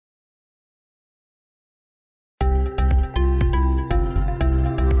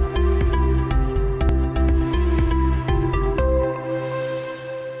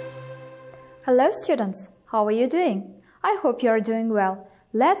Hello students, how are you doing? I hope you are doing well.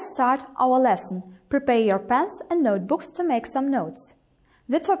 Let's start our lesson. Prepare your pens and notebooks to make some notes.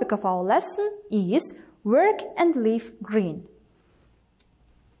 The topic of our lesson is Work and Live Green.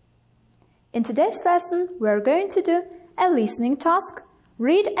 In today's lesson, we're going to do a listening task,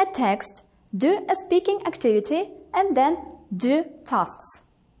 read a text, do a speaking activity, and then do tasks.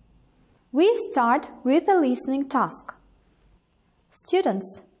 We start with a listening task.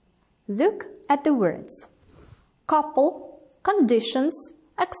 Students, look at the words couple, conditions,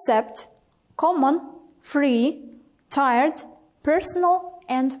 accept, common, free, tired, personal,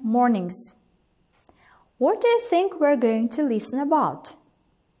 and mornings. What do you think we're going to listen about?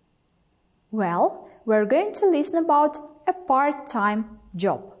 Well, we're going to listen about a part-time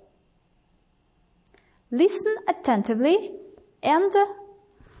job. Listen attentively and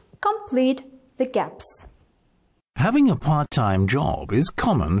complete the gaps. Having a part-time job is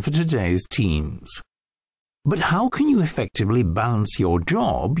common for today's teens. But how can you effectively balance your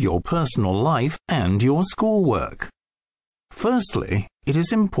job, your personal life, and your schoolwork? Firstly, it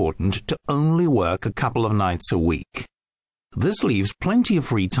is important to only work a couple of nights a week. This leaves plenty of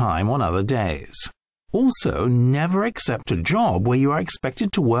free time on other days. Also, never accept a job where you are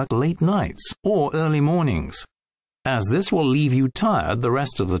expected to work late nights or early mornings, as this will leave you tired the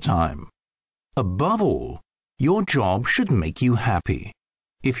rest of the time. Above all, your job should make you happy.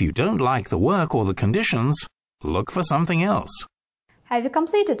 If you don't like the work or the conditions, look for something else. Have you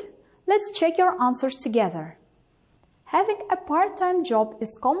completed? Let's check your answers together. Having a part-time job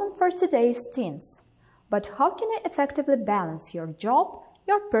is common for today's teens. But how can you effectively balance your job,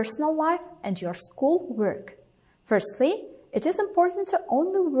 your personal life, and your school work? Firstly, it is important to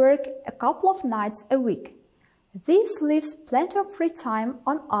only work a couple of nights a week. This leaves plenty of free time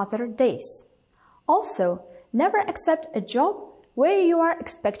on other days. Also, never accept a job where you are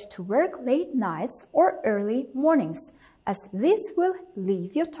expected to work late nights or early mornings, as this will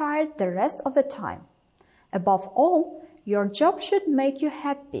leave you tired the rest of the time. Above all, your job should make you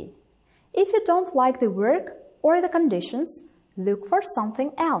happy. If you don't like the work or the conditions, look for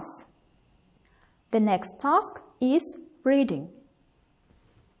something else. The next task is reading.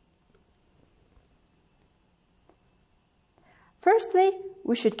 Firstly,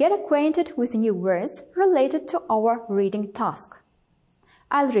 we should get acquainted with new words related to our reading task.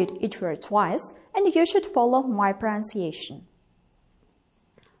 I'll read each word twice and you should follow my pronunciation.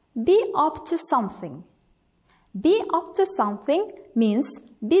 Be up to something. Be up to something means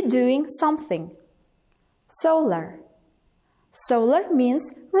be doing something. Solar. Solar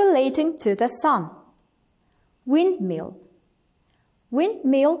means relating to the sun. Windmill.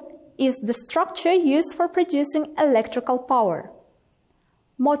 Windmill is the structure used for producing electrical power.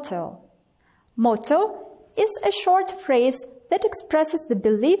 Motto. Motto is a short phrase that expresses the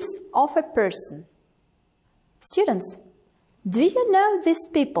beliefs of a person. Students, do you know these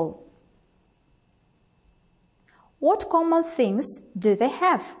people? What common things do they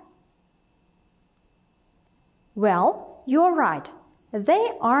have? Well, you're right.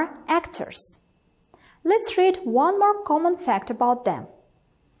 They are actors. Let's read one more common fact about them.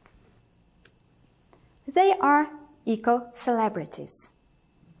 They are eco-celebrities.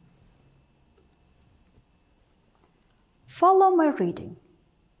 Follow my reading.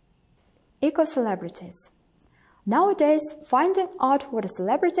 Eco-celebrities. Nowadays, finding out what a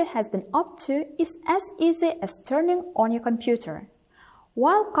celebrity has been up to is as easy as turning on your computer.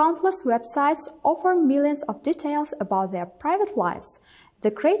 While countless websites offer millions of details about their private lives,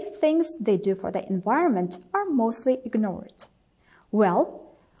 the great things they do for the environment are mostly ignored.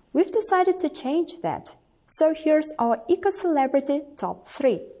 Well, we've decided to change that. So here's our eco-celebrity top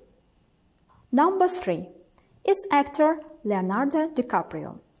 3. Number 3 is actor Leonardo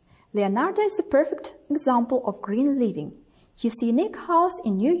DiCaprio. Leonardo is a perfect example of green living. His unique house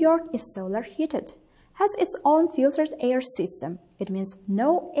in New York is solar heated, has its own filtered air system, it means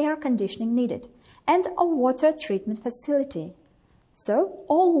no air conditioning needed, and a water treatment facility. So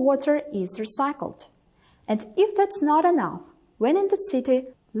all water is recycled. And if that's not enough, when in the city,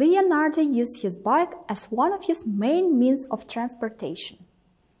 Leonardo used his bike as one of his main means of transportation.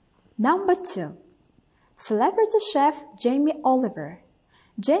 Number 2. Celebrity chef Jamie Oliver.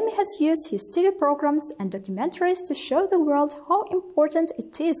 Jamie has used his TV programs and documentaries to show the world how important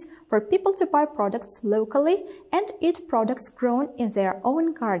it is for people to buy products locally and eat products grown in their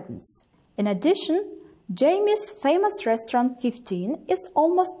own gardens. In addition, Jamie's famous restaurant 15 is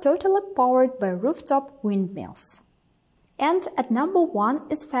almost totally powered by rooftop windmills. And at number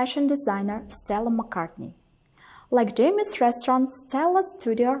 1 is fashion designer Stella McCartney. Like Jamie's restaurant, Stella's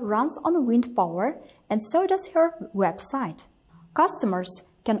studio runs on wind power, and so does her website. Customers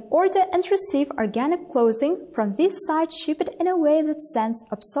can order and receive organic clothing from this site shipped in a way that sends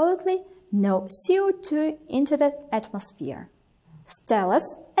absolutely no CO2 into the atmosphere.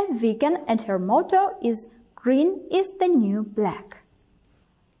 Stella's a vegan and her motto is "Green is the new black."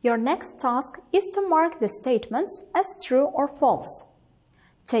 Your next task is to mark the statements as true or false.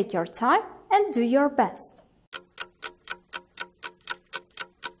 Take your time and do your best.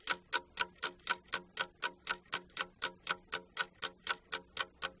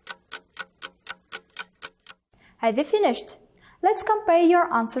 Have you finished? Let's compare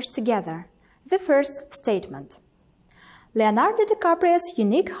your answers together. The first statement. Leonardo DiCaprio's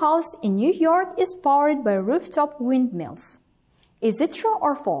unique house in New York is powered by rooftop windmills. Is it true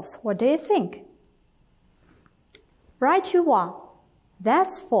or false? What do you think? Right you are.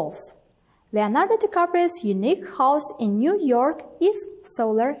 That's false. Leonardo DiCaprio's unique house in New York is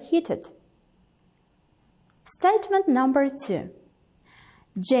solar heated. Statement number 2.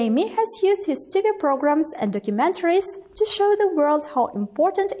 Jamie has used his TV programs and documentaries to show the world how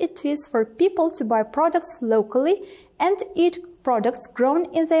important it is for people to buy products locally and eat products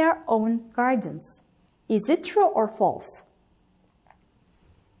grown in their own gardens. Is it true or false?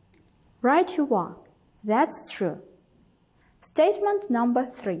 Right you are. That's true. Statement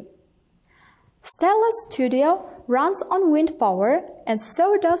number 3. Stella's studio runs on wind power and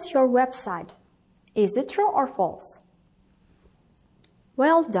so does your website. Is it true or false?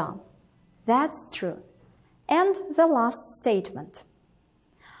 Well done. That's true. And the last statement.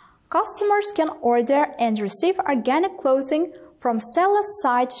 Customers can order and receive organic clothing from Stella's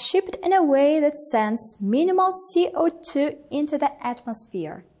site shipped in a way that sends minimal CO2 into the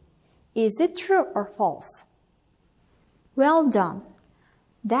atmosphere. Is it true or false? Well done.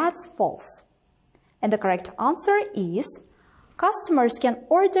 That's false. And the correct answer is customers can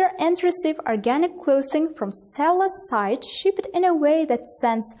order and receive organic clothing from Stella's site shipped in a way that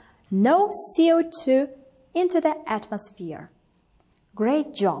sends no CO2 into the atmosphere.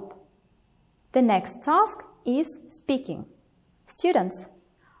 Great job! The next task is speaking. Students,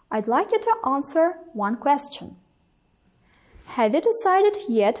 I'd like you to answer one question. Have you decided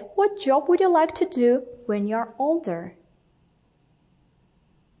yet what job would you like to do when you're older?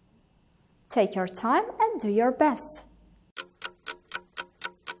 Take your time and do your best.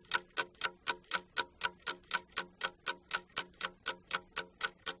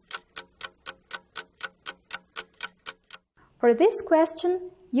 For this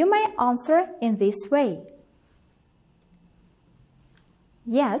question, you may answer in this way.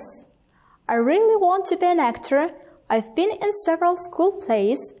 Yes, I really want to be an actor. I've been in several school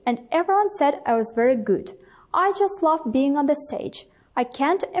plays and everyone said I was very good. I just love being on the stage. I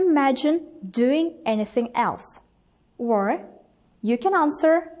can't imagine doing anything else. Or you can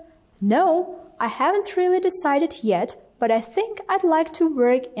answer, no, I haven't really decided yet, but I think I'd like to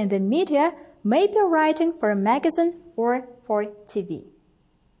work in the media, maybe writing for a magazine or for TV.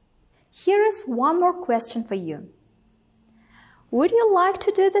 Here is one more question for you. Would you like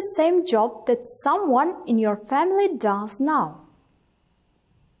to do the same job that someone in your family does now?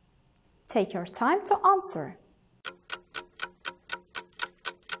 Take your time to answer.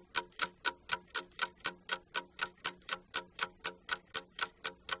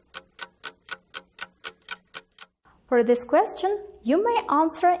 For this question, you may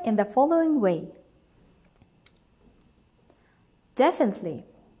answer in the following way. Definitely.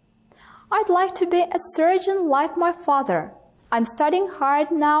 I'd like to be a surgeon like my father. I'm studying hard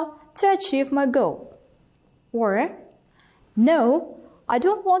now to achieve my goal. Or, no, I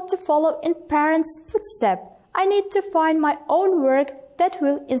don't want to follow in parents' footsteps. I need to find my own work that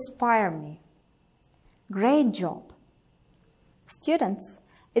will inspire me. Great job. Students,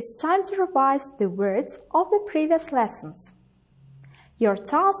 it's time to revise the words of the previous lessons. Your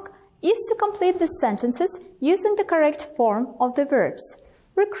task is to complete the sentences using the correct form of the verbs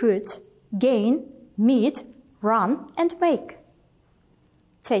recruit, gain, meet, run, and make.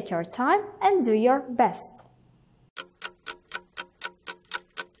 Take your time and do your best.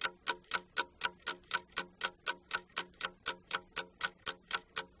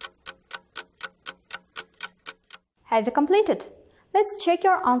 Have you completed? Let's check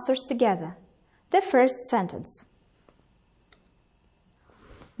your answers together. The first sentence.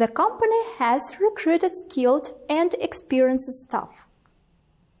 The company has recruited skilled and experienced staff.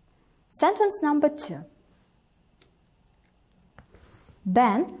 Sentence number 2.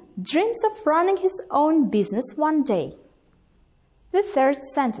 Ben dreams of running his own business one day. The third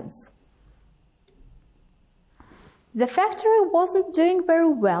sentence. The factory wasn't doing very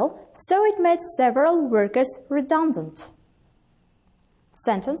well, so it made several workers redundant.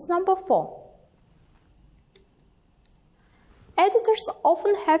 Sentence number 4. Editors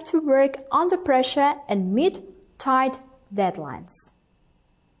often have to work under pressure and meet tight deadlines.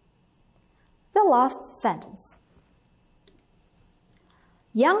 The last sentence.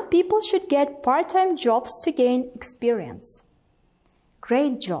 Young people should get part-time jobs to gain experience.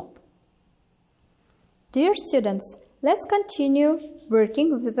 Great job! Dear students, let's continue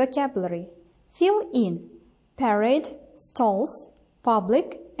working with the vocabulary. Fill in parade, stalls,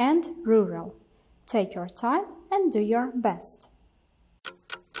 public, and rural. Take your time and do your best.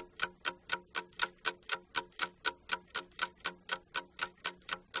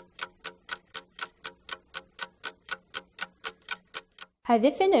 Have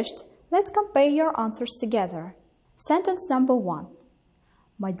you finished? Let's compare your answers together. Sentence number 1.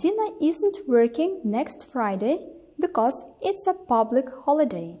 Madina isn't working next Friday because it's a public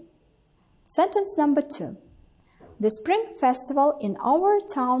holiday. Sentence number 2. The Spring Festival in our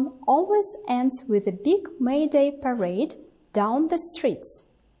town always ends with a big May Day parade down the streets.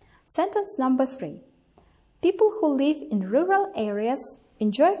 Sentence number 3. People who live in rural areas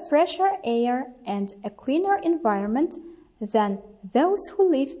enjoy fresher air and a cleaner environment than those who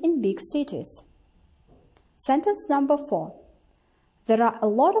live in big cities. Sentence number 4. There are a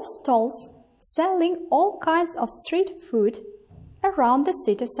lot of stalls selling all kinds of street food around the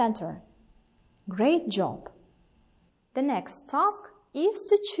city center. Great job! The next task is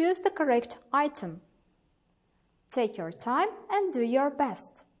to choose the correct item. Take your time and do your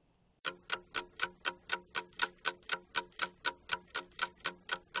best.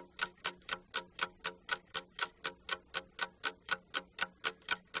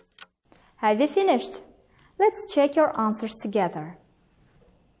 Have you finished? Let's check your answers together.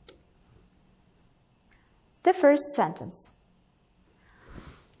 The first sentence.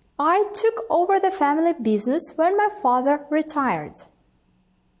 I took over the family business when my father retired.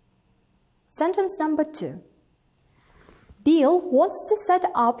 Sentence number 2. Bill wants to set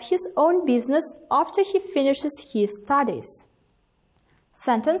up his own business after he finishes his studies.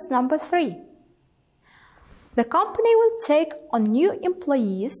 Sentence number 3. The company will take on new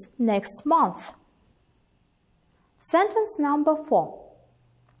employees next month. Sentence number 4.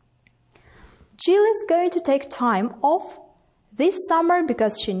 Jill is going to take time off this summer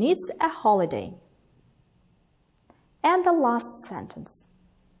because she needs a holiday. And the last sentence.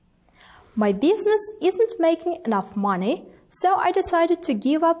 My business isn't making enough money, so I decided to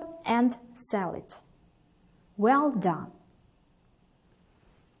give up and sell it. Well done!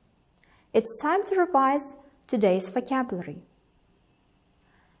 It's time to revise today's vocabulary.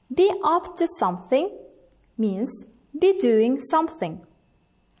 Be up to something means be doing something.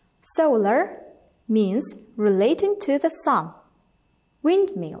 Solar means relating to the sun.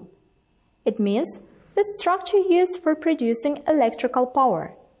 Windmill. It means the structure used for producing electrical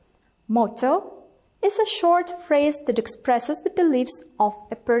power. Motto is a short phrase that expresses the beliefs of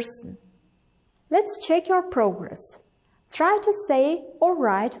a person. Let's check your progress. Try to say or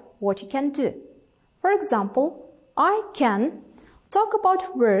write what you can do. For example, I can talk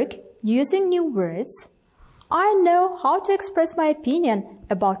about work using new words. I know how to express my opinion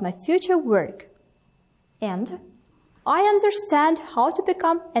about my future work. And I understand how to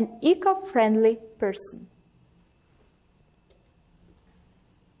become an eco-friendly person.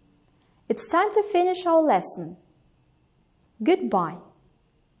 It's time to finish our lesson. Goodbye.